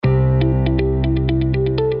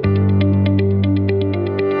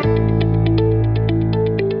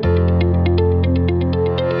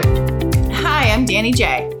Danny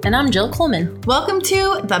J. And I'm Jill Coleman. Welcome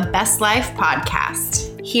to the Best Life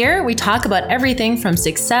Podcast. Here we talk about everything from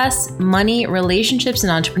success, money, relationships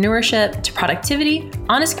and entrepreneurship to productivity,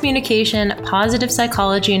 honest communication, positive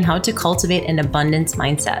psychology, and how to cultivate an abundance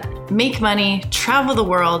mindset. Make money, travel the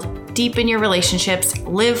world, deepen your relationships,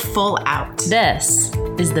 live full out. This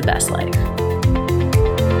is the best life.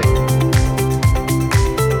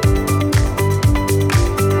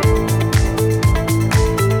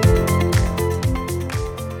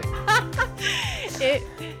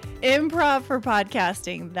 Improv for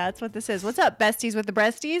podcasting. That's what this is. What's up, besties with the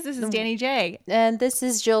breasties? This is Danny J. And this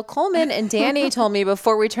is Jill Coleman. And Danny told me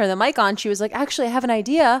before we turned the mic on, she was like, actually, I have an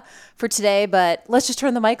idea for today, but let's just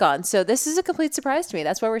turn the mic on. So this is a complete surprise to me.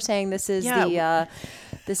 That's why we're saying this is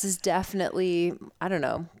this is definitely, I don't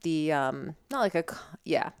know, it's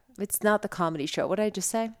not the comedy show. What did I just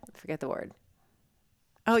say? I forget the word.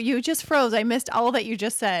 Oh, you just froze. I missed all that you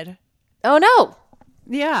just said. Oh, no.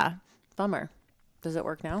 Yeah. Bummer. Does it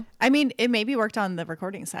work now? I mean, it maybe worked on the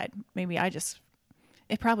recording side.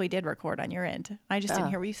 It probably did record on your end. I just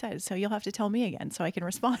didn't hear what you said. So you'll have to tell me again so I can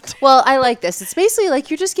respond. Well, I like this. It's basically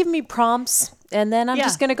like you're just giving me prompts and then I'm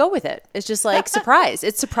just going to go with it. It's just like surprise.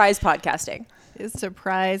 It's surprise podcasting. It's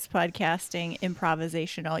surprise podcasting,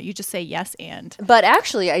 improvisational. You just say yes and. But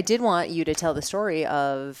actually, I did want you to tell the story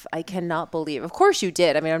of, I cannot believe, of course you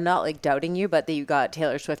did. I mean, I'm not like doubting you, but that you got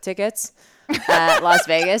Taylor Swift tickets at Las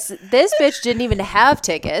Vegas. This bitch didn't even have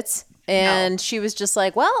tickets. And she was just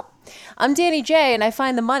like, well, I'm Danny J and I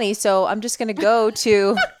find the money. So I'm just going to go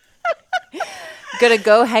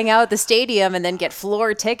hang out at the stadium and then get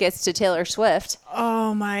floor tickets to Taylor Swift.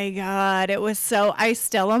 Oh my God. I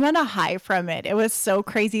still am on a high from it. It was so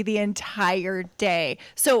crazy the entire day.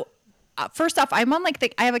 So first off, I'm on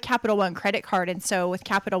I have a Capital One credit card. And so with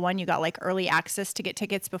Capital One, you got like early access to get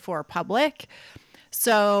tickets before public.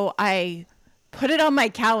 So I put it on my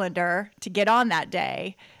calendar to get on that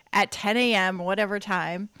day at 10 a.m., whatever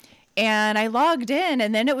time. And I logged in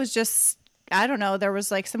and then it was just, I don't know, there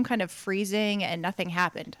was like some kind of freezing and nothing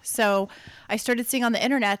happened. So I started seeing on the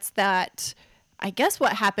internet that I guess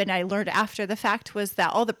what happened, I learned after the fact, was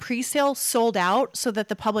that all the pre-sales sold out so that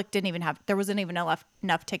the public there wasn't even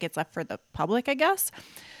enough tickets left for the public, I guess.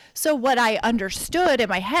 So what I understood in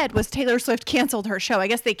my head was Taylor Swift canceled her show. I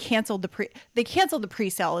guess they canceled the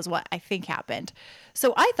pre-sale is what I think happened.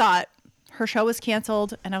 So I thought her show was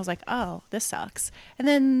canceled and I was like, oh, this sucks. And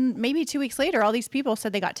then maybe 2 weeks later, all these people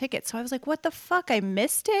said they got tickets. So I was like, what the fuck? I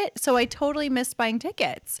missed it. So I totally missed buying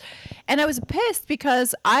tickets. And I was pissed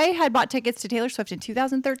because I had bought tickets to Taylor Swift in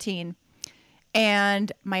 2013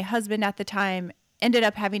 and my husband at the time ended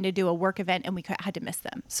up having to do a work event and we had to miss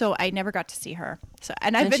them. So I never got to see her.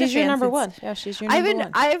 She's your number one. Yeah, she's your number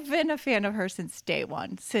one. I've been a fan of her since day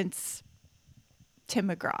one, since Tim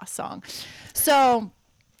McGraw's song. So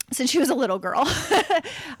since she was a little girl.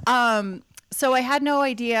 So I had no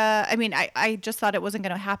idea. I mean, I just thought it wasn't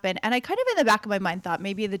going to happen. And I kind of in the back of my mind thought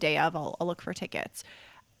maybe the day of I'll look for tickets.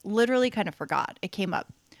 Literally kind of forgot. It came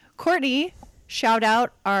up. Courtney, shout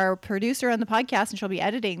out, our producer on the podcast, and she'll be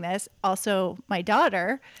editing this. Also, my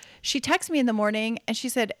daughter, she texted me in the morning and she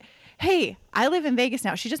said, hey, I live in Vegas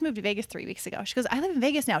now. She just moved to Vegas 3 weeks ago. She goes, I live in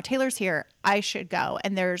Vegas now. Taylor's here. I should go.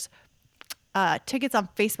 And there's tickets on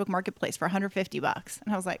Facebook Marketplace for $150.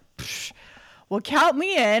 And I was like, well, count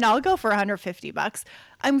me in. I'll go for $150.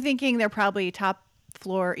 I'm thinking they're probably top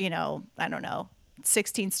floor, I don't know,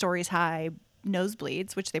 16 stories high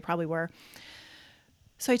nosebleeds, which they probably were.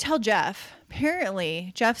 So I tell Jeff,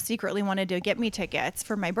 apparently Jeff secretly wanted to get me tickets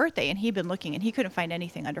for my birthday and he'd been looking and he couldn't find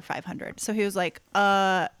anything under 500. So he was like,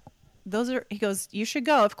 he goes, you should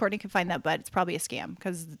go if Courtney can find that, but it's probably a scam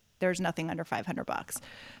because there's nothing under $500.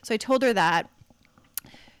 So I told her that.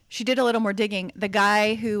 She did a little more digging. The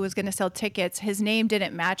guy who was going to sell tickets, his name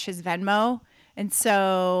didn't match his Venmo. And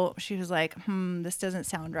so she was like, this doesn't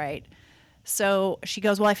sound right. So she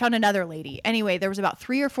goes, well, I found another lady. Anyway, there was about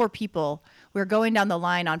 3 or 4 people. We were going down the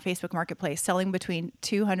line on Facebook Marketplace selling between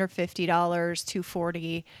 $250,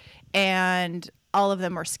 $240, and all of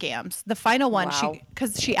them were scams. The final one,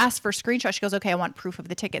 because she asked for screenshots. She goes, okay, I want proof of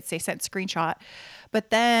the tickets. They sent screenshot. But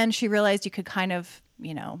then she realized you could kind of,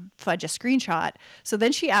 fudge a screenshot. So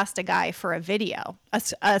then she asked a guy for a video,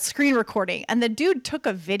 a screen recording. And the dude took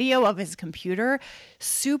a video of his computer,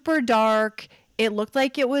 super dark. It looked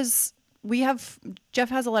like it was... Jeff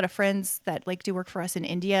has a lot of friends that do work for us in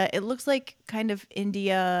India. It looks like kind of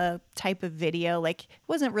India type of video. It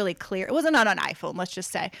wasn't really clear. It wasn't on an iPhone, let's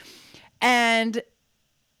just say. And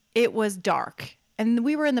it was dark. And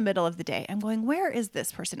we were in the middle of the day. I'm going, where is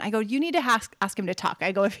this person? I go, you need to ask him to talk.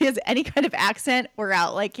 I go, if he has any kind of accent, we're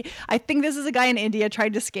out. Like, I think this is a guy in India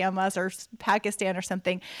tried to scam us, or Pakistan or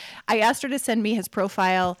something. I asked her to send me his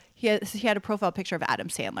profile. He had a profile picture of Adam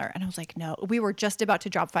Sandler. And I was like, no, we were just about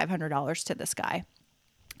to drop $500 to this guy.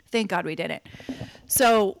 Thank God we didn't.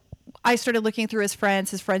 So I started looking through his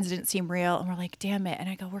friends. His friends didn't seem real. And we're like, damn it. And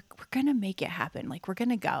I go, we're going to make it happen. Like, we're going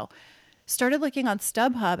to go. Started looking on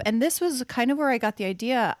StubHub. And this was kind of where I got the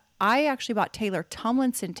idea. I actually bought Taylor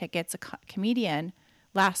Tomlinson tickets, a comedian,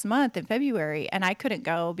 last month in February. And I couldn't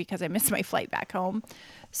go because I missed my flight back home.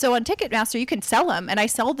 So on Ticketmaster, you can sell them. And I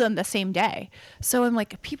sold them the same day. So I'm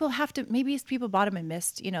like, people have to, maybe people bought them and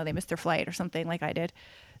missed, they missed their flight or something like I did.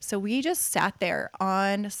 So we just sat there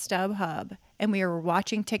on StubHub and we were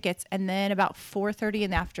watching tickets. And then about 4:30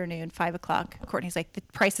 in the afternoon, 5 o'clock, Courtney's like, the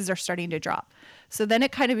prices are starting to drop. So then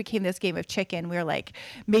it kind of became this game of chicken. We were like,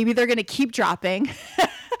 maybe they're going to keep dropping.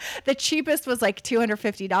 The cheapest was like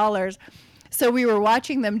 $250. So we were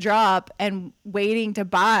watching them drop and waiting to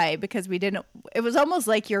buy because it was almost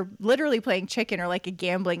like you're literally playing chicken or like a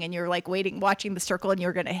gambling, and you're like watching the circle, and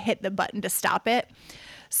you're going to hit the button to stop it.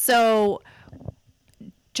 So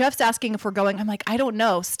Jeff's asking if we're going. I'm like, I don't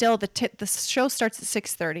know. Still, the show starts at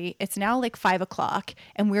 6:30. It's now like 5 o'clock,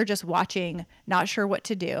 and we're just watching, not sure what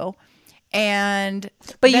to do. But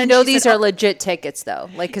these are legit tickets though,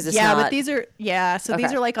 like, because it's not. But these are So okay.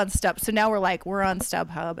 These are like on Stub. So now we're on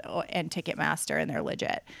StubHub and Ticketmaster, and they're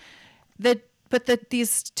legit. These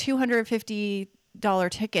 $250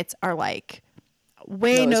 tickets are like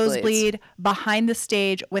way nosebleed behind the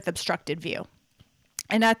stage with obstructed view.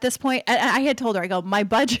 And at this point, I had told her, I go, my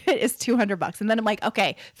budget is $200, and then I'm like,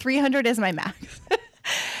 okay, $300 is my max.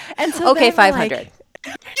 And so okay, $500.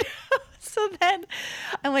 So then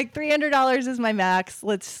I'm like, $300 is my max.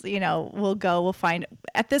 Let's, we'll find.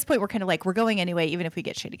 At this point, we're kind of like, we're going anyway, even if we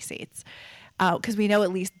get shitty seats, because we know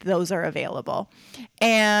at least those are available.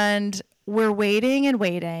 And we're waiting and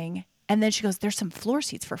waiting. And then she goes, there's some floor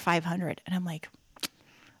seats for $500. And I'm like,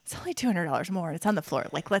 it's only $200 more. It's on the floor.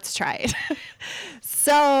 Like, let's try it.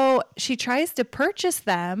 So she tries to purchase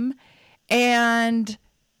them, and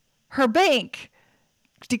her bank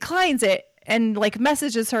declines it and like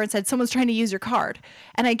messages her and said, someone's trying to use your card.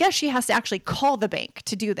 And I guess she has to actually call the bank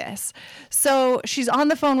to do this. So she's on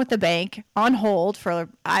the phone with the bank on hold for,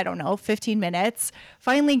 15 minutes,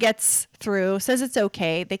 finally gets through, says it's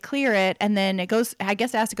okay. They clear it. And then it goes, I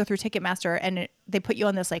guess it has to go through Ticketmaster, and they put you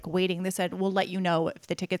on this like waiting. They said, we'll let you know if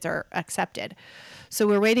the tickets are accepted. So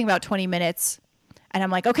we're waiting about 20 minutes, and I'm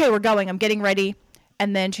like, okay, we're going. I'm getting ready.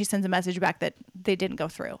 And then she sends a message back that they didn't go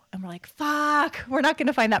through. And we're like, fuck, we're not going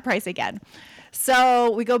to find that price again. So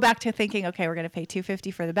we go back to thinking, okay, we're going to pay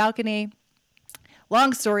 $250 for the balcony.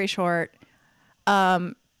 Long story short,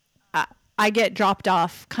 I get dropped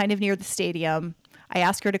off kind of near the stadium. I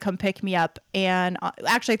asked her to come pick me up. And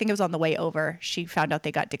actually, I think it was on the way over. She found out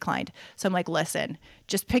they got declined. So I'm like, listen,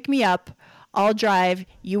 just pick me up. I'll drive.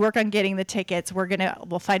 You work on getting the tickets.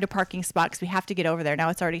 We'll find a parking spot because we have to get over there. Now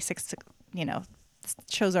it's already 6,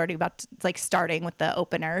 show's already about to, like, starting with the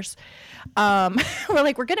openers. We're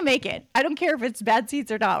like, we're gonna make it. I don't care if it's bad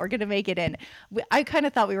seats or not, we're gonna make it in. I kind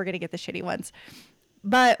of thought we were gonna get the shitty ones,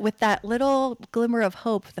 but with that little glimmer of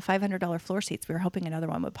hope, the $500 floor seats, we were hoping another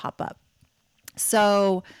one would pop up.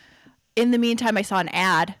 So in the meantime, I saw an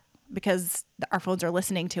ad, because our phones are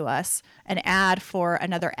listening to us, an ad for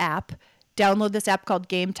another app. Download this app called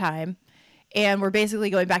Game Time, and we're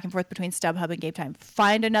basically going back and forth between StubHub and Game Time.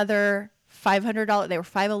 Find another $500. They were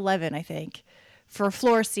 $511, I think, for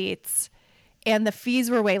floor seats, and the fees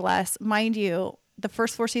were way less. Mind you, the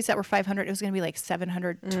first floor seats that were $500, it was going to be like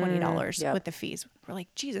 $720 with the fees. We're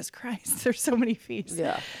like, Jesus Christ, there's so many fees.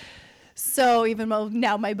 Yeah. So even though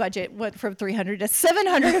now my budget went from $300 to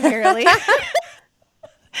 $700 apparently.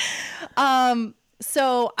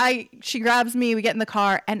 So she grabs me, we get in the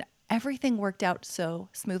car, and everything worked out so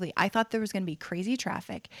smoothly. I thought there was going to be crazy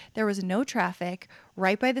traffic. There was no traffic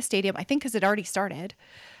right by the stadium, I think because it already started.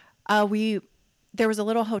 There was a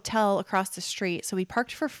little hotel across the street, so we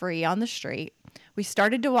parked for free on the street. We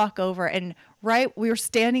started to walk over, and we were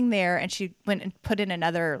standing there, and she went and put in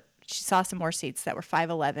she saw some more seats that were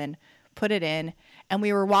 $511, put it in, and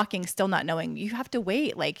we were walking, still not knowing. You have to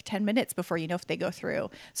wait like 10 minutes before you know if they go through.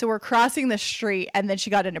 So we're crossing the street, and then she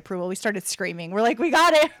got an approval. We started screaming. We're like, we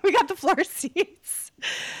got it. We got the floor seats.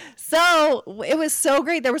 So it was so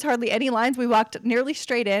great. There was hardly any lines. We walked nearly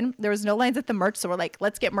straight in. There was no lines at the merch. So we're like,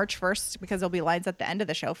 let's get merch first, because there'll be lines at the end of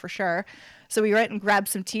the show for sure. So we went and grabbed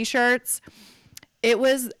some T-shirts. It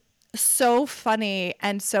was so funny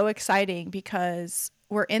and so exciting, because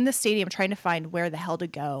we're in the stadium trying to find where the hell to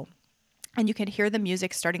go. and you can hear the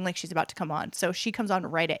music starting like she's about to come on. So she comes on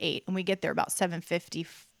right at 8, and we get there about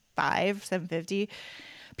 7:50.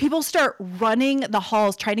 People start running the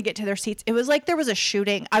halls trying to get to their seats. It was like there was a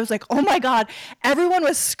shooting. I was like, oh my God. Everyone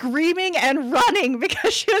was screaming and running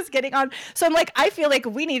because she was getting on. So I'm like, I feel like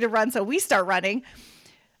we need to run. So we start running.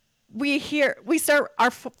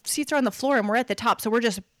 Our seats are on the floor and we're at the top. So we're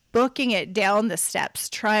just booking it down the steps,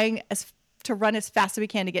 trying to run as fast as we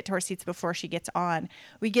can to get to our seats before she gets on.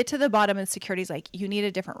 We get to the bottom and security's like, you need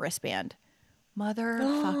a different wristband.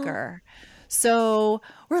 Motherfucker. So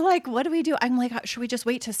we're like, what do we do? I'm like, should we just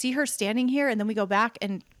wait to see her standing here? And then we go back,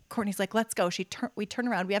 and Courtney's like, let's go. We turn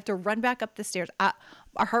around. We have to run back up the stairs.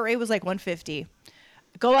 Our heart rate was like 150.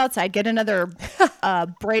 Go outside, get another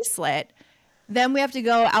bracelet. Then we have to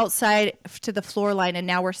go outside to the floor line, and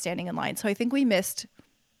now we're standing in line. So I think we missed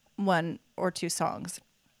 1 or 2 songs.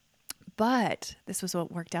 But this was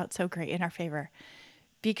what worked out so great in our favor.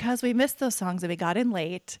 Because we missed those songs and we got in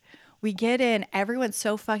late, we get in, everyone's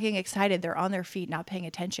so fucking excited. They're on their feet, not paying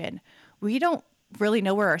attention. We don't really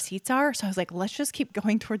know where our seats are. So I was like, let's just keep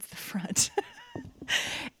going towards the front.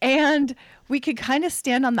 And we could kind of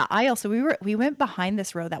stand on the aisle. So we went behind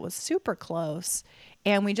this row that was super close.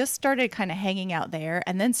 And we just started kind of hanging out there.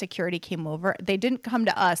 And then security came over. They didn't come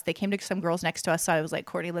to us. They came to some girls next to us. So I was like,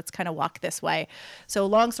 Courtney, let's kind of walk this way. So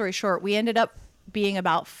long story short, we ended up being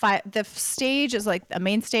about 5. The stage is like a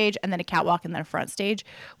main stage and then a catwalk and then a front stage.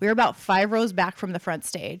 We were about 5 rows back from the front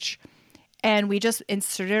stage. And we just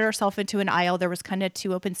inserted ourselves into an aisle. There was kind of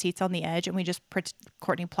 2 open seats on the edge. And we just,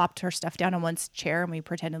 Courtney plopped her stuff down on one chair and we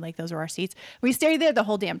pretended like those were our seats. We stayed there the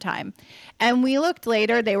whole damn time. And we looked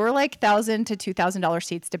later, they were like $1,000 to $2,000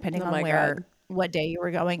 seats, depending on what day you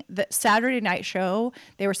were going. The Saturday night show,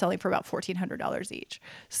 they were selling for about $1,400 each.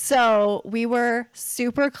 So we were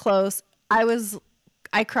super close.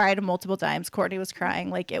 I cried multiple times. Courtney was crying.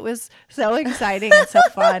 Like, it was so exciting and so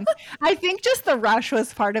fun. I think just the rush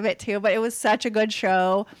was part of it too, but it was such a good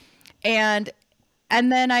show. And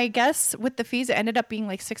then I guess with the fees, it ended up being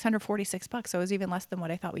like $646. So it was even less than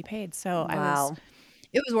what I thought we paid. So wow.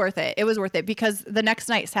 It was worth it. It was worth it because the next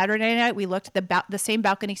night, Saturday night, we looked at the same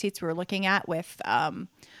balcony seats we were looking at with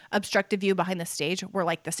obstructive view behind the stage were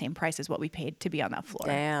like the same price as what we paid to be on that floor.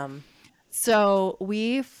 Damn. So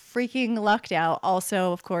we freaking lucked out.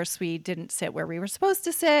 Also, of course, we didn't sit where we were supposed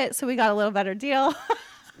to sit, so we got a little better deal.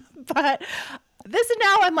 But this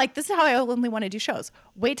is how I only want to do shows.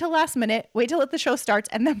 Wait till last minute, wait till the show starts,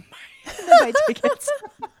 and then buy tickets.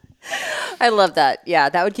 I love that. Yeah,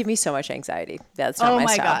 that would give me so much anxiety. That's not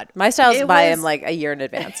my style. God. My style is to buy them like a year in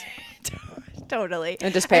advance. Totally.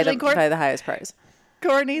 And just pay the highest price.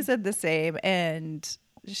 Courtney said the same, and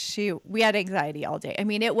we had anxiety all day. I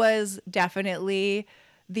mean, it was definitely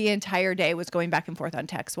the entire day was going back and forth on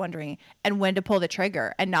text, wondering and when to pull the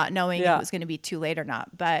trigger and not knowing if it was going to be too late or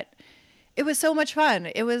not. But it was so much fun.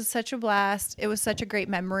 It was such a blast. It was such a great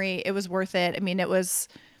memory. It was worth it. I mean, I was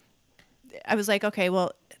like, okay,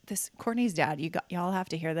 well, this Courtney's dad, y'all have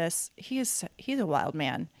to hear this. He's a wild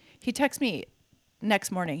man. He texts me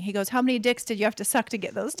next morning. He goes, how many dicks did you have to suck to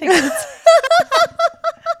get those tickets?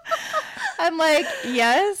 I'm like,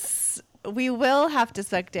 yes, we will have to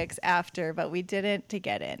suck dicks after, but we didn't to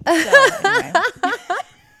get in. So anyway.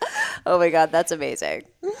 Oh my God, that's amazing.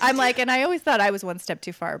 I'm like, and I always thought I was one step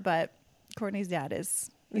too far, but Courtney's dad is.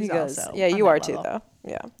 He's also. Yeah, you are too, though.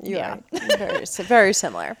 Yeah, you are. Very, very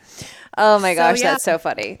similar. Oh my gosh, that's so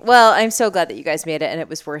funny. Well, I'm so glad that you guys made it, and it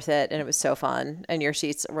was worth it, and it was so fun, and your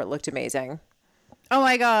seats looked amazing. Oh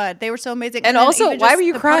my God, they were so amazing. And also, why were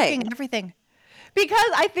you crying? And everything. Because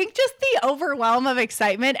I think just the overwhelm of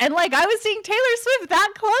excitement, and like I was seeing Taylor Swift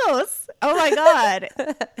that close. Oh my God.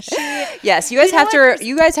 Yes, you guys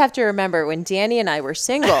have to remember when Danny and I were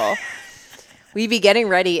single, we'd be getting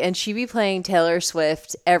ready and she'd be playing Taylor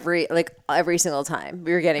Swift every single time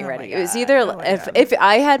we were getting ready. It was either if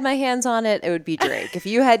I had my hands on it, it would be Drake. If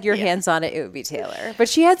you had your hands on it, it would be Taylor. But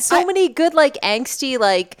she had so many good angsty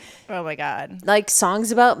oh my God,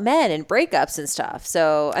 songs about men and breakups and stuff.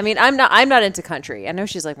 So I mean, I'm not into country. I know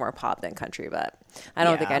she's more pop than country, but I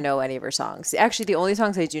don't think I know any of her songs. Actually, the only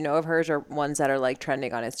songs I do know of hers are ones that are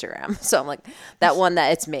trending on Instagram. So I'm like, that one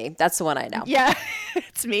that it's me. That's the one I know. Yeah,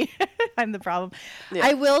 it's me. I'm the problem. Yeah.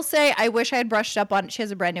 I will say, I wish I had brushed up on. She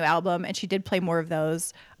has a brand new album, and she did play more of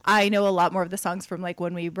those. I know a lot more of the songs from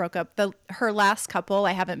when we broke up. Her last couple,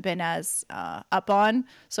 I haven't been as up on,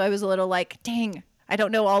 so I was a little dang. I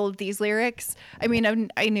don't know all of these lyrics. I mean,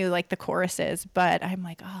 I knew the choruses, but I'm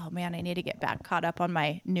like, oh man, I need to get back caught up on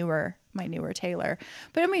my newer Taylor.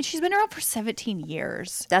 But I mean, she's been around for 17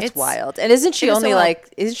 years. That's wild. And isn't she only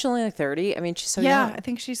 30? I mean, she's so young. I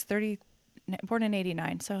think she's 39 born in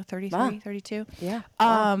 89, so 33, Wow. 32. Yeah.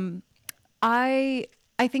 I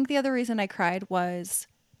think the other reason I cried was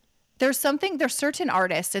there's certain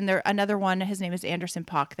artists, and another one, his name is Anderson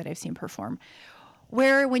 .Paak, that I've seen perform,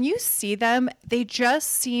 where when you see them, they just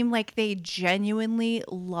seem like they genuinely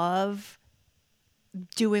love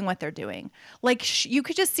doing what they're doing. Like you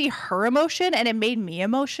could just see her emotion, and it made me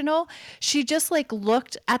emotional. She just like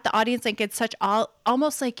looked at the audience like it's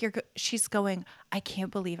almost like she's going, I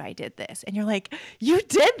can't believe I did this. And you're like, you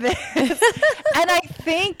did this. And I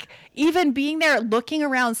think even being there, looking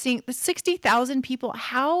around, seeing the 60,000 people,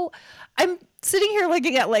 I'm sitting here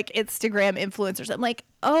looking at like Instagram influencers. I'm like,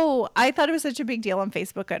 oh, I thought it was such a big deal on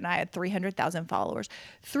Facebook, and I had 300,000 followers.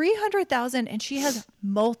 300,000, and she has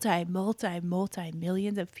multi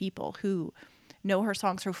millions of people who know her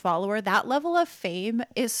songs, who follow her. That level of fame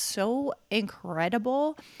is so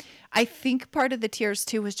incredible. I think part of the tears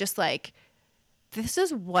too was just like, this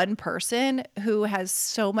is one person who has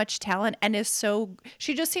so much talent and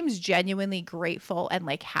she just seems genuinely grateful and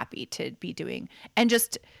like happy to be doing and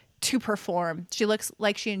just to perform. She looks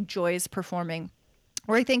like she enjoys performing.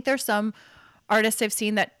 Or I think there's some artists I've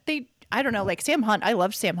seen that I don't know, like Sam Hunt. I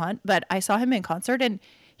loved Sam Hunt, but I saw him in concert and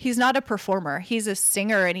he's not a performer. He's a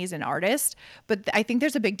singer and he's an artist. But I think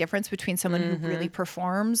there's a big difference between someone who really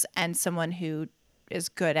performs and someone who is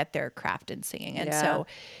good at their craft and singing. And so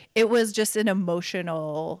it was just an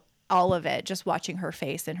emotional, all of it, just watching her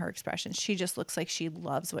face and her expressions. She just looks like she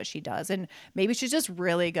loves what she does. And maybe she's just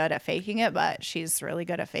really good at faking it, but she's really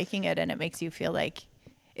good at faking it. And it makes you feel like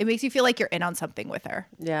you're in on something with her.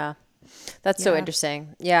 Yeah. That's so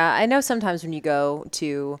interesting. Yeah. I know sometimes when you go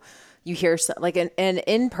to, you hear like and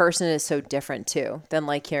in person is so different too than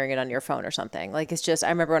like hearing it on your phone or something. Like it's just, I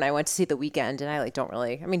remember when I went to see The Weeknd, and I like don't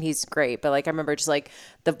really, I mean, he's great, but like I remember just like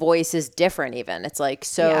the voice is different even. It's like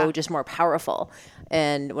just more powerful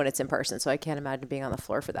and when it's in person. So I can't imagine being on the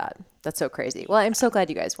floor for that. That's so crazy. Well, I'm so glad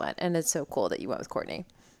you guys went, and it's so cool that you went with Courtney.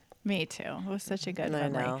 Me too. It was such a good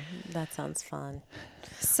memory. I know. That sounds fun.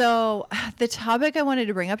 So the topic I wanted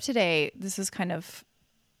to bring up today, this is kind of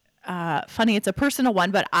funny. It's a personal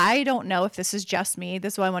one, but I don't know if this is just me.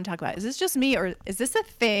 This is what I want to talk about. Is this just me, or is this a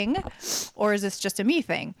thing, or is this just a me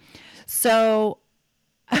thing? So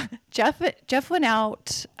Jeff went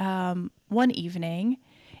out one evening,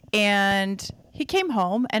 and he came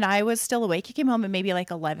home, and I was still awake. He came home at maybe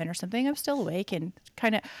like 11 or something. I was still awake and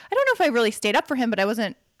kind of, I don't know if I really stayed up for him, but I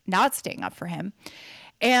wasn't not staying up for him.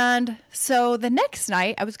 And so the next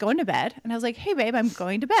night I was going to bed, and I was like, hey babe, I'm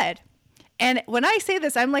going to bed. And when I say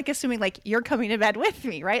this, I'm like assuming like you're coming to bed with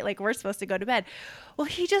me, right? Like we're supposed to go to bed. Well,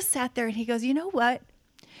 he just sat there and he goes, you know what?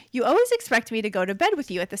 You always expect me to go to bed with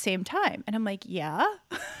you at the same time. And I'm like, yeah.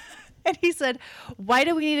 And he said, why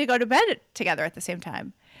do we need to go to bed together at the same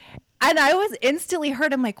time? And I was instantly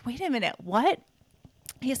hurt. I'm like, wait a minute, what?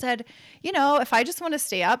 He said, you know, if I just want to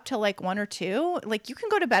stay up till like 1 or 2, like you can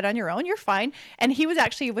go to bed on your own. You're fine. And he was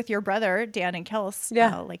actually with your brother, Dan and Kels,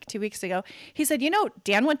 like 2 weeks ago. He said, you know,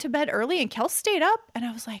 Dan went to bed early and Kels stayed up. And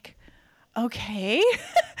I was like, okay.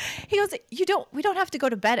 He goes, we don't have to go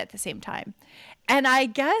to bed at the same time. And I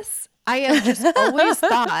guess I have just always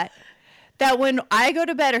thought that when I go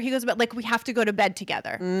to bed or he goes to bed, like we have to go to bed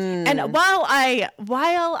together. And while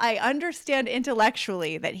I understand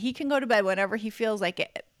intellectually that he can go to bed whenever he feels like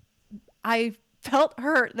it, I felt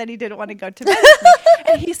hurt that he didn't want to go to bed with me.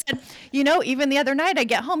 And he said, you know, even the other night I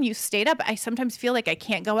get home, you stayed up. I sometimes feel like I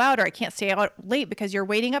can't go out or I can't stay out late because you're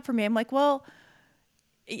waiting up for me. I'm like, well,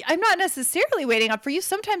 I'm not necessarily waiting up for you.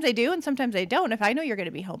 Sometimes I do and sometimes I don't. If I know you're going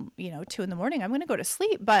to be home, 2 a.m, I'm going to go to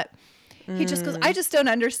sleep. But he just goes, I just don't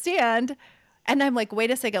understand. And I'm like,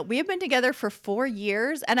 wait a second. We have been together for 4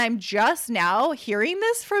 years and I'm just now hearing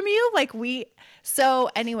this from you. So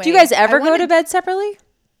anyway. Do you guys ever go to bed separately?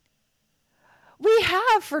 We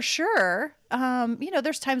have for sure.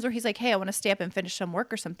 There's times where he's like, hey, I want to stay up and finish some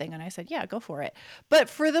work or something. And I said, yeah, go for it. But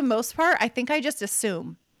for the most part, I think I just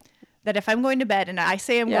assume that if I'm going to bed and I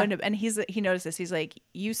say I'm going to, and he knows this, he's like,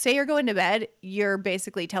 you say you're going to bed, you're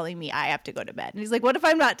basically telling me I have to go to bed. And he's like, what if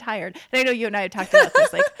I'm not tired? And I know you and I have talked about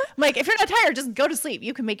this. I'm like, if you're not tired, just go to sleep.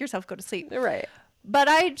 You can make yourself go to sleep. Right. But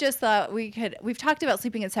I just thought we've talked about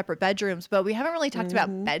sleeping in separate bedrooms, but we haven't really talked about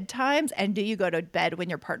bedtimes. And do you go to bed when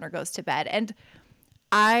your partner goes to bed? And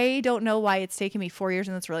I don't know why it's taken me 4 years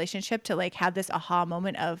in this relationship to like have this aha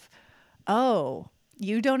moment of, oh,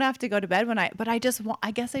 you don't have to go to bed but I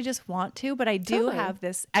guess I just want to, but I do have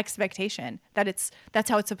this expectation that that's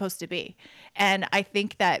how it's supposed to be. And I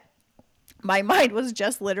think that my mind was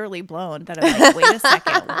just literally blown that I'm like, wait a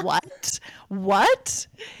second, what? what?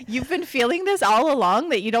 You've been feeling this all along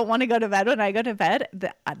that you don't want to go to bed when I go to bed?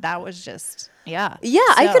 That was just, yeah. Yeah,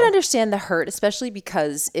 I could So, understand the hurt, especially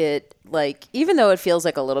because it, like, even though it feels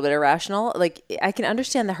like a little bit irrational, like, I can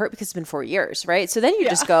understand the hurt because it's been 4 years, right? So then you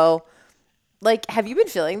just go, like, have you been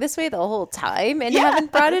feeling this way the whole time and you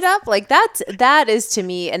haven't brought it up? Like, that is to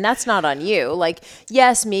me, and that's not on you. Like,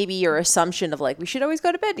 yes, maybe your assumption of like, we should always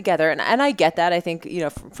go to bed together. And I get that. I think, you know,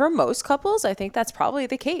 for most couples, I think that's probably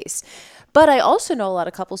the case. But I also know a lot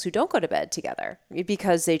of couples who don't go to bed together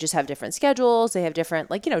because they just have different schedules. They have different,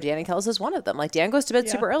 like, you know, Dan and Kels is one of them. Like, Dan goes to bed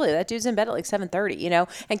super early. That dude's in bed at like 7:30, you know?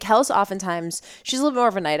 And Kels oftentimes, she's a little bit more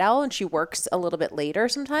of a night owl and she works a little bit later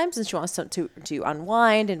sometimes and she wants to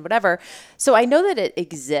unwind and whatever. So I know that it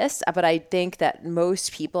exists, but I think that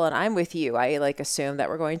most people, and I'm with you, I like assume that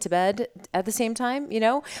we're going to bed at the same time, you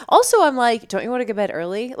know? Also, I'm like, don't you want to go to bed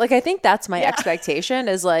early? Like, I think that's my expectation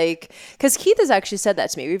is like, because Keith has actually said that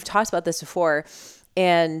to me. We've talked about this before,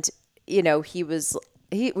 and you know,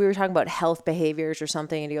 we were talking about health behaviors or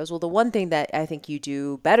something, and he goes, well, the one thing that I think you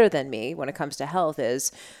do better than me when it comes to health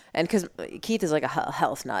is, and because Keith is like a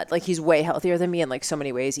health nut, like he's way healthier than me in like so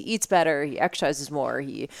many ways. He eats better, he exercises more,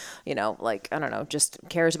 he, you know, like, I don't know, just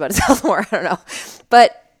cares about his health more. I don't know,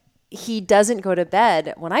 but he doesn't go to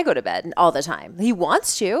bed when I go to bed all the time. He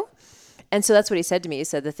wants to. And so that's what he said to me. He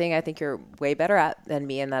said, the thing I think you're way better at than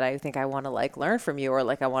me and that I think I want to like learn from you or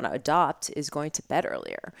like I want to adopt is going to bed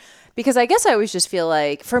earlier. Because I guess I always just feel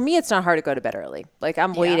like, for me, it's not hard to go to bed early. Like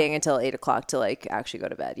I'm waiting until 8 o'clock to like actually go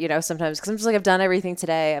to bed, you know, sometimes because I'm just like, I've done everything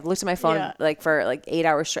today. I've looked at my phone like for like 8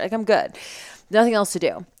 hours straight. Like I'm good. Nothing else to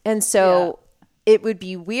do. And so it would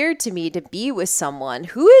be weird to me to be with someone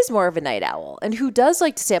who is more of a night owl and who does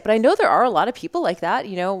like to stay up. But I know there are a lot of people like that.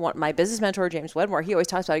 You know, my business mentor, James Wedmore, he always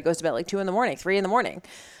talks about he goes to bed like 2 a.m, 3 a.m,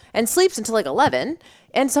 and sleeps until like 11.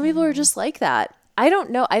 And some people are just like that. I don't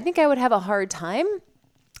know. I think I would have a hard time.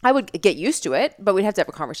 I would get used to it, but we'd have to have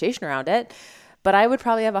a conversation around it. But I would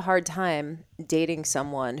probably have a hard time dating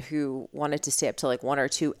someone who wanted to stay up till like 1 or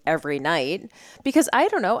 2 every night because I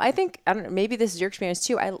don't know. I don't know. Maybe this is your experience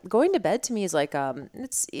too. Going to bed to me is like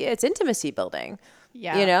it's intimacy building.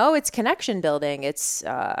 Yeah. You know, it's connection building. It's,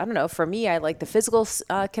 I don't know, for me, I like the physical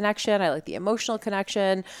connection. I like the emotional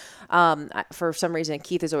connection. For some reason,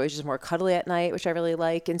 Keith is always just more cuddly at night, which I really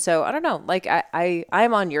like. And so, I don't know, like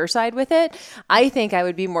I'm on your side with it. I think I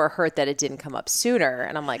would be more hurt that it didn't come up sooner.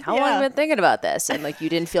 And I'm like, how long have you been thinking about this? And like, you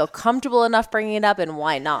didn't feel comfortable enough bringing it up, and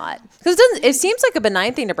why not? Because it seems like a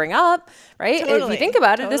benign thing to bring up, right? Totally. If you think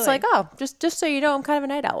about it, it's like, oh, just so you know, I'm kind of a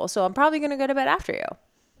night owl. So I'm probably going to go to bed after you.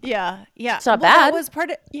 Yeah. It's not bad. That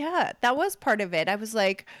was part of it. I was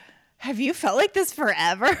like, have you felt like this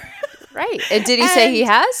forever? Right. And did he say he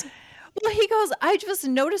has? Well, he goes, I just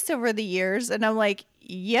noticed over the years. And I'm like,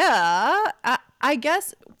 yeah, I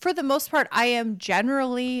guess for the most part, I am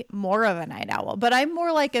generally more of a night owl, but I'm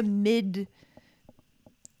more like a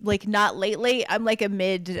like not late. I'm like a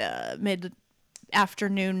mid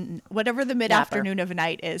afternoon, whatever the mid afternoon of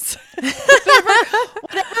night is.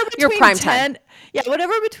 whatever your prime time. Yeah,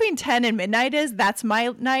 whatever between 10 and midnight is, that's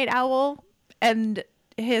my night owl. And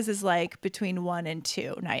his is like between 1 and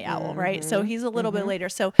 2 night owl, right? So he's a little bit later.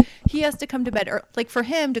 So he has to come to bed, like for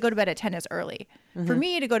him to go to bed at 10 is early. For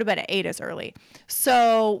me to go to bed at 8 is early.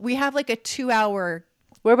 So we have like a 2-hour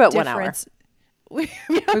We're about difference. 1 hour.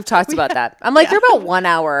 We've talked about that. I'm like, you're about 1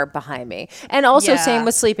 hour behind me. And also same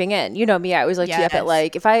with sleeping in. You know me, I always like to be up at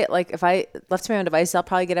like, if I left my own devices, I'll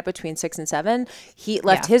probably get up between 6 and 7. He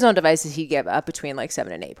left his own devices, he'd get up between like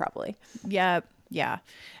 7 and 8 probably. Yeah. Yeah.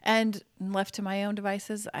 And left to my own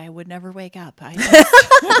devices, I would never wake up.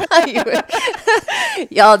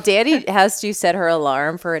 Y'all, Danny has to set her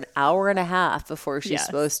alarm for an hour and a half before she's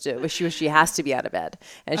supposed to. She has to be out of bed.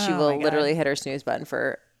 And she will literally hit her snooze button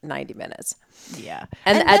for 90 minutes. Yeah.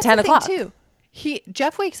 And at 10 o'clock. Too.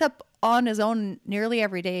 Jeff wakes up on his own nearly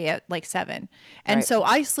every day at like 7. And so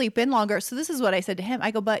I sleep in longer. So this is what I said to him.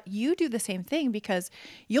 I go, but you do the same thing because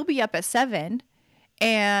you'll be up at 7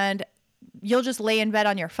 and you'll just lay in bed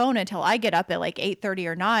on your phone until I get up at like 8:30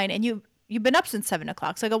 or 9. And you've been up since 7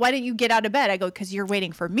 o'clock. So I go, why didn't you get out of bed? I go, because you're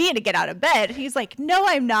waiting for me to get out of bed. He's like, no,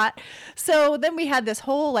 I'm not. So then we had this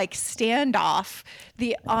whole like standoff.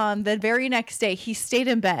 The very next day, he stayed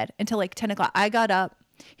in bed until like 10 o'clock. I got up.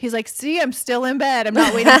 He's like, see, I'm still in bed. I'm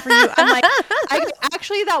not waiting for you. I'm like,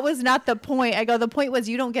 actually, that was not the point. I go, the point was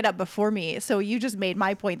you don't get up before me. So you just made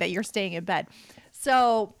my point that you're staying in bed.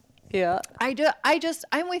 So yeah,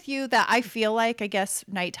 I'm with you that I feel like, I guess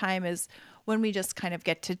nighttime is when we just kind of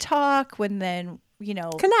get to talk, when then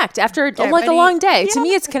connect after get like a ready. long day. Yeah. To me,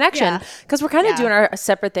 it's connection Yeah. because we're kind of Yeah. doing our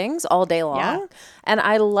separate things all day long. Yeah. And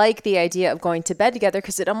I like the idea of going to bed together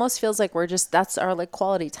because it almost feels like that's our like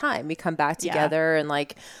quality time. We come back Yeah. together and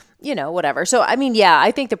like, whatever. So, I mean, yeah,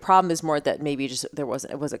 I think the problem is more that maybe just it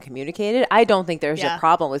wasn't communicated. I don't think there's Yeah. a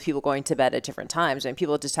problem with people going to bed at different times. I mean,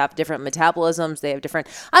 people just have different metabolisms. They have different,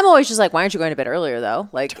 I'm always just like, why aren't you going to bed earlier though?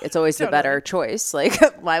 Like it's always the better choice. Like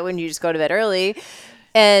why wouldn't you just go to bed early?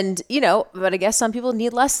 And, but I guess some people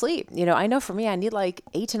need less sleep. I know for me, I need like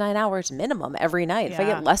 8 to 9 hours minimum every night. If I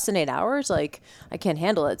Yeah. get less than 8 hours, like I can't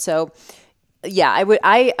handle it. So yeah,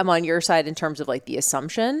 I am on your side in terms of like the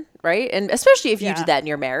assumption, right? And especially if you Yeah. did that in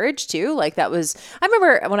your marriage too. Like I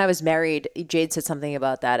remember when I was married, Jade said something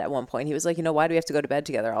about that at one point. He was like, why do we have to go to bed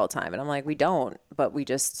together all the time? And I'm like, we don't, but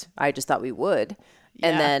I just thought we would.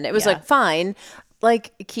 And Yeah, then it was yeah. like, fine.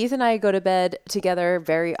 Like Keith and I go to bed together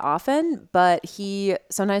very often, but he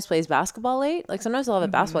sometimes plays basketball late. Like sometimes I'll have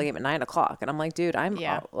a basketball game at 9:00, and I'm like, dude, I'm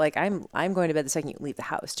going to bed the second you leave the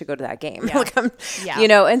house to go to that game. Yeah. Like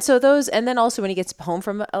Yeah. and so and then also when he gets home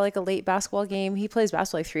from a late basketball game, he plays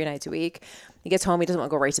basketball like 3 nights a week. He gets home, he doesn't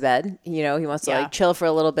want to go right to bed. He wants to Yeah. like chill for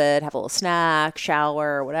a little bit, have a little snack,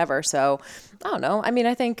 shower, or whatever. So I don't know. I mean,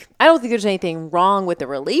 I don't think there's anything wrong with the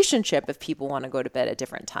relationship if people want to go to bed at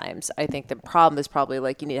different times. I think the problem is probably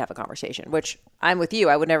like you need to have a conversation, which I'm with you.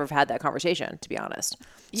 I would never have had that conversation, to be honest.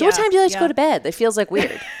 So what Yeah, time do you like to yeah. go to bed? It feels like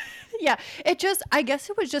weird. Yeah. I guess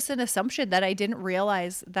it was just an assumption that I didn't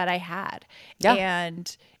realize that I had. Yeah.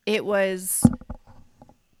 And it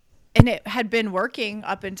had been working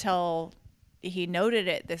up until he noted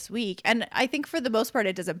it this week. And I think for the most part,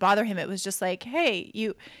 it doesn't bother him. It was just like, hey,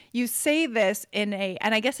 you say this and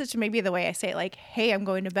I guess it's maybe the way I say it, like, hey, I'm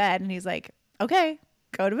going to bed. And he's like, okay,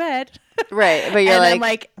 go to bed. Right. But you're And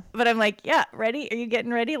I'm like, yeah, ready? Are you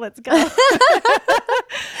getting ready? Let's go.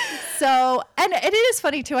 So, and it is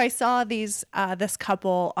funny too. I saw this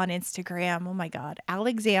couple on Instagram. Oh my God.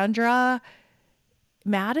 Alexandra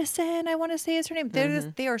Madison, I want to say is her name.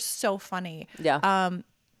 They are so funny. Yeah.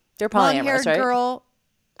 They're Long-haired polyamorous, right? girl.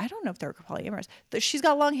 I don't know if they're polyamorous. She's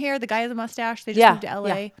got long hair. The guy has a mustache. They just Yeah, moved to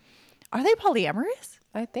LA. yeah. Are they polyamorous?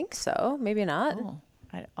 I think so. Maybe not. Oh,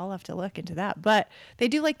 I'll have to look into that. But they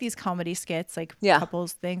do like these comedy skits, like Yeah.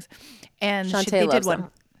 couples things. And Shantae they did loves one.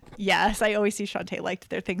 them. Yes, I always see Shantae liked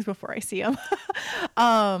their things before I see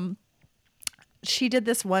them. She did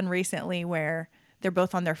this one recently where they're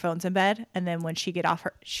both on their phones in bed, and then when she get off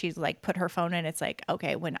she's like put her phone in. It's like,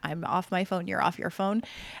 okay, when I'm off my phone, you're off your phone.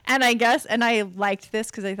 And I liked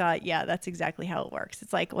this because I thought, yeah, that's exactly how it works.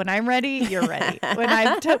 It's like when I'm ready, you're ready. When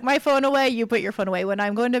I took my phone away, you put your phone away. When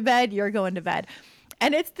I'm going to bed, you're going to bed.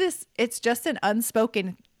 And it's just an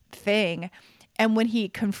unspoken thing. And when he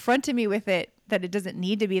confronted me with it, that it doesn't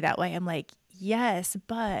need to be that way, I'm like, yes,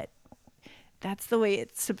 but that's the way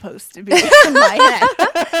it's supposed to be in my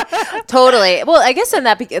head. Totally. Well, I guess then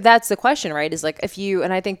that's the question, right? Is like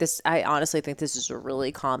and I honestly think this is a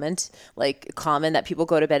really common that people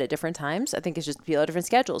go to bed at different times. I think it's just people have different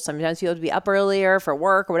schedules. Sometimes people have to be up earlier for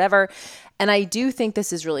work or whatever. And I do think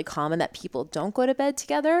this is really common that people don't go to bed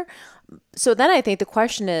together. So then I think the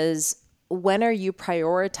question is, when are you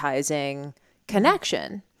prioritizing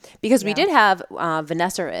connection? Because we did have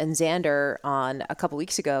Vanessa and Xander on a couple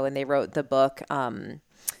weeks ago, and they wrote the book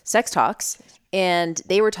Sex Talks. And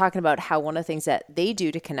they were talking about how one of the things that they do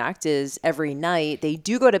to connect is every night they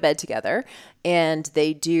do go to bed together and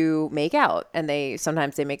they do make out. And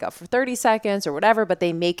sometimes they make out for 30 seconds or whatever, but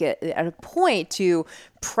they make it at a point to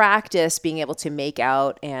practice being able to make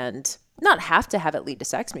out and not have to have it lead to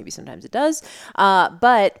sex. Maybe sometimes it does.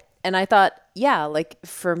 And I thought, yeah, like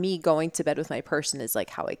for me, going to bed with my person is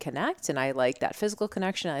like how I connect. And I like that physical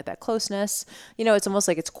connection. I like that closeness. It's almost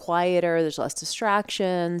like it's quieter. There's less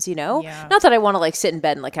distractions, Yeah. Not that I want to like sit in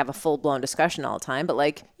bed and like have a full blown discussion all the time, but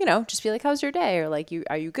like, just be like, how's your day? Or like,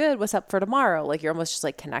 are you good? What's up for tomorrow? Like you're almost just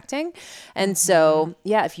like connecting. And so,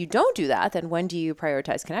 yeah, if you don't do that, then when do you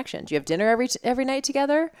prioritize connection? Do you have dinner every night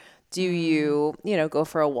together? Do you, go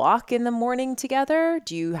for a walk in the morning together?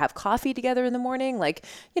 Do you have coffee together in the morning? Like,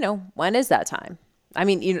 when is that time? I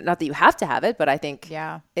mean, not that you have to have it, but I think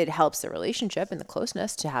it helps the relationship and the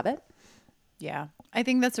closeness to have it. Yeah. I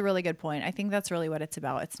think that's a really good point. I think that's really what it's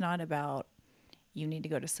about. It's not about you need to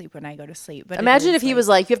go to sleep when I go to sleep. But imagine if he was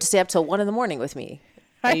like, you have to stay up till 1 a.m. with me.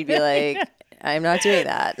 And you'd be like, I'm not doing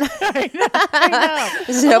that. I know.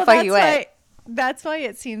 There's no fucking way. That's why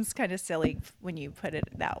it seems kind of silly when you put it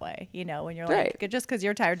that way, when you're like, Right. just because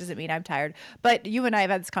you're tired doesn't mean I'm tired. But you and I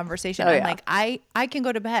have had this conversation. Oh, I'm yeah. like, I can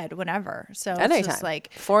go to bed whenever. So it's Anytime. just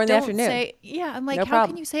like 4 in the don't afternoon. I'm like, No how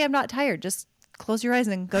problem. can you say I'm not tired? Just close your eyes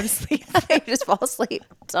and go to sleep. You just fall asleep.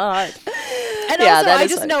 It's not hard. And Yeah, also, that I is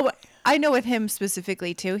just funny. know, I know with him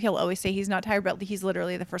specifically too, he'll always say he's not tired, but he's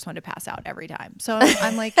literally the first one to pass out every time. So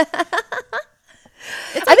I'm like,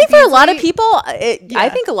 I think for a lot of people, I Yeah.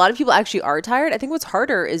 think a lot of people actually are tired. I think what's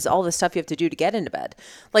harder is all the stuff you have to do to get into bed.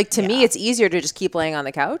 Like to me, Yeah. it's easier to just keep laying on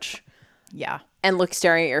the couch yeah, and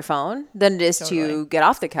staring at your phone than it is to Totally. get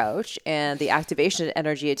off the couch and the activation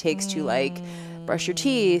energy it takes to like brush your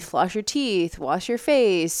teeth, floss your teeth, wash your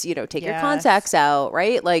face, take your Yes. contacts out,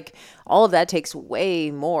 right? Like all of that takes way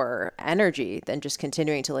more energy than just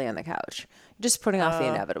continuing to lay on the couch. You're just putting off the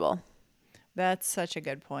inevitable. that's such a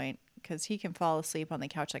good point because he can fall asleep on the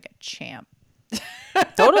couch like a champ.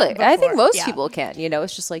 Totally. I think most yeah. people can,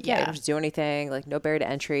 it's just like, you Yeah. don't just do anything, like no barrier to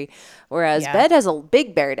entry. Whereas Yeah. bed has a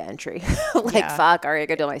big barrier to entry. Like, Yeah. fuck, all right, I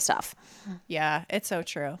gotta do my stuff. Yeah, it's so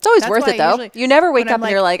true. It's always That's worth why it though. usually You never wake when up I'm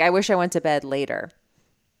and you're like- like, I wish I went to bed later.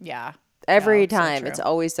 Yeah. Every No, it's so time, true. it's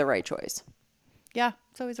always the right choice. Yeah,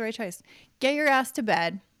 it's always the right choice. Get your ass to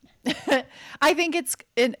bed. I think it's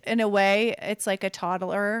in a way it's like a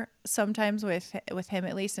toddler sometimes with him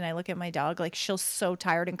at least. And I look at my dog like she's so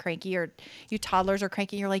tired and cranky, or you toddlers are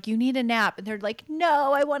cranky. You're like, you need a nap, and they're like,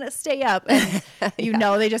 no, I want to stay up. And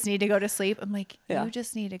they just need to go to sleep. I'm like, Yeah. you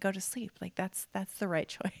just need to go to sleep. Like that's the right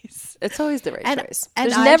choice. It's always the right And- choice.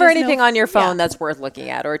 and There's I never just know- anything on your phone yeah. that's worth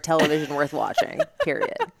looking at or television worth watching.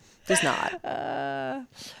 Period. Just not.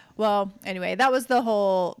 Well, anyway, that was the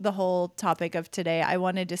whole topic of today. I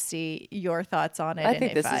wanted to see your thoughts on it. I and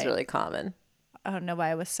think if this is really common. I don't know why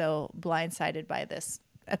I was so blindsided by this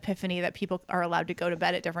epiphany that people are allowed to go to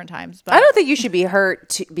bed at different times. But I don't think you should be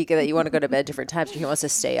hurt because that you want to go to bed different times. If he wants to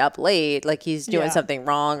stay up late, like he's doing Yeah. something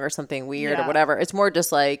wrong or something weird or Yeah. whatever. It's more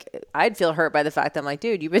just like I'd feel hurt by the fact that I'm like,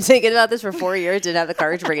 dude, you've been thinking about this for 4 years, didn't have the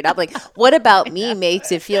courage to bring it up. Like, what about me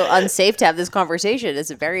makes it feel unsafe to have this conversation?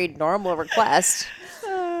 It's a very normal request.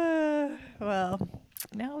 well,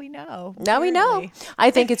 now we know. Now we know. apparently.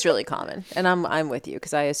 I think it's really common, and I'm with you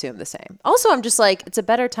because I assume the same. Also, I'm just like, it's a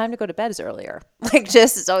better time to go to bed is earlier. Like,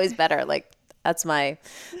 just it's always better. Like, that's my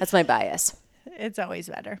bias. It's always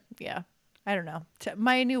better. Yeah. I don't know.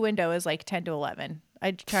 My new window is like 10 to 11.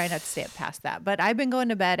 I try not to stay up past that, but I've been going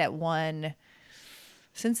to bed at 1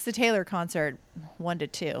 since the Taylor concert, 1 to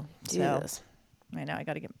 2. So Jesus. I know I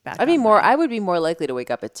got to get back. I would be more likely to wake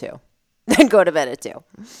up at 2 than go to bed at 2.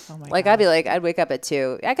 Oh my Like, God. I'd wake up at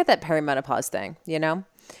 2. I got that perimenopause thing,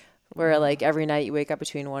 where like every night you wake up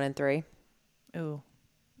between 1 and 3. Ooh.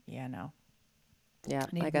 Yeah, no. Yeah,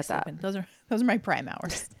 Need I to be got that. sleeping. Those are my prime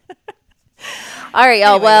hours. All right,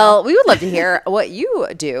 y'all. Anyway, Well, we would love to hear what you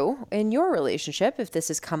do in your relationship. If this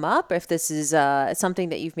has come up, if this is something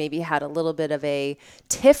that you've maybe had a little bit of a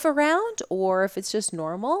tiff around, or if it's just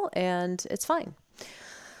normal and it's fine.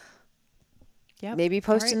 Yep. Maybe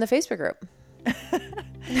post All in the Facebook group.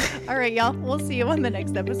 All right, y'all. We'll see you on the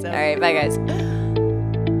next episode. All right, bye, guys.